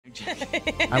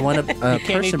I want a Can't eat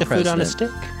person the food on a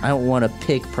president. stick. I don't want a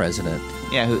pig president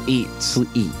Yeah, who eats? who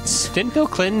eats. Didn't Bill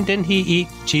Clinton? Didn't he eat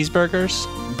cheeseburgers?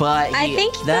 But I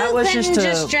think that Bill was Clinton just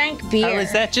just a- drank beer. Or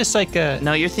was that just like a?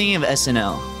 no, you're thinking of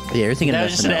SNL. Yeah, you're thinking That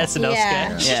of was just an SNL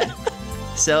Yeah. sketch. Yeah.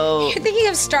 So You're thinking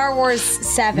of Star Wars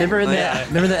 7. Remember the Yeah.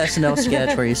 remember the SNL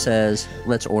sketch where he says,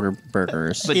 "Let's order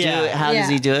burgers." but Yeah. how does Yeah.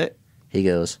 he do it? He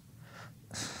goes,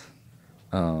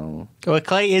 "Oh, Well,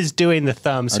 Clay is doing the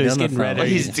thumb, so I'm he's doing getting the thumb. ready.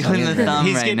 He's doing the thumb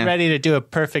He's right getting now. ready to do a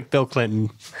perfect Bill Clinton.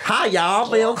 hi y'all,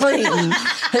 Bill Clinton.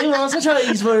 He wants a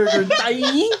cheeseburger."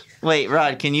 Dang. Wait,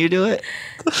 Rod, can you do it?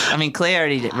 I mean, Clay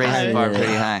already raised the bar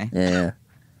pretty high. Yeah.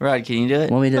 Rod, can you do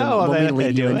it? Want me to, No, want me I to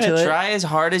lead do you it. into it? Try as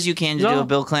hard as you can to do a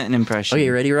Bill Clinton impression. Okay,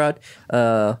 you ready, Rod?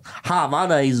 Hi, my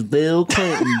name's Bill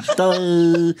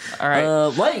Clinton. All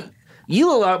right. Wait, you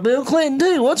look like Bill Clinton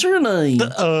too. What's your name?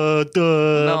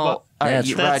 No. All right,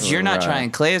 That's Rod, you're not right. trying.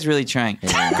 Clay is really trying.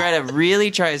 Greta, really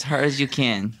try as hard as you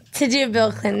can. To do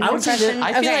Bill Clinton I would say that- impression.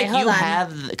 I feel okay, like hold you on.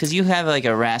 have, because you have like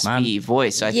a raspy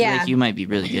voice, so I feel Yeah. like you might be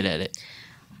really good at it.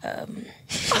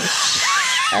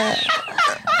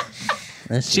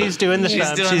 She's doing the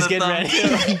thumb. doing She's the getting thumb,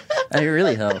 ready. It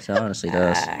really helps. It honestly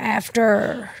does.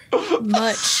 After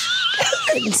much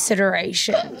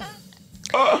consideration,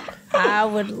 I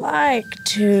would like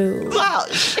to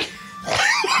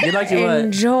You'd like to what?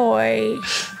 enjoy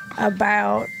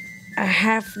about a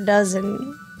half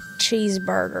dozen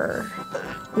cheeseburger.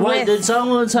 Wait, with did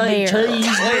someone say beer.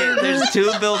 cheeseburger? Wait, there's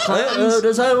two Bill Clintons?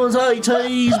 Did someone say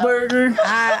cheeseburger?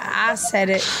 I said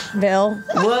it, Bill.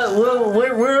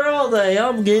 Where are they?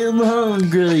 I'm getting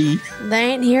hungry. They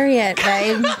ain't here yet,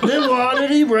 babe. Then why did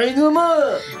he bring them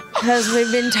up? Because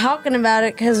we've been talking about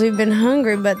it because we've been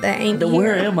hungry, but they ain't Then here.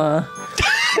 where am I?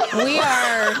 We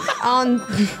are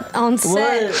on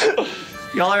set. What?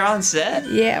 Y'all are on set?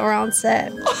 Yeah, we're on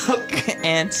set. Okay,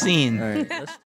 and scene. All right, let's-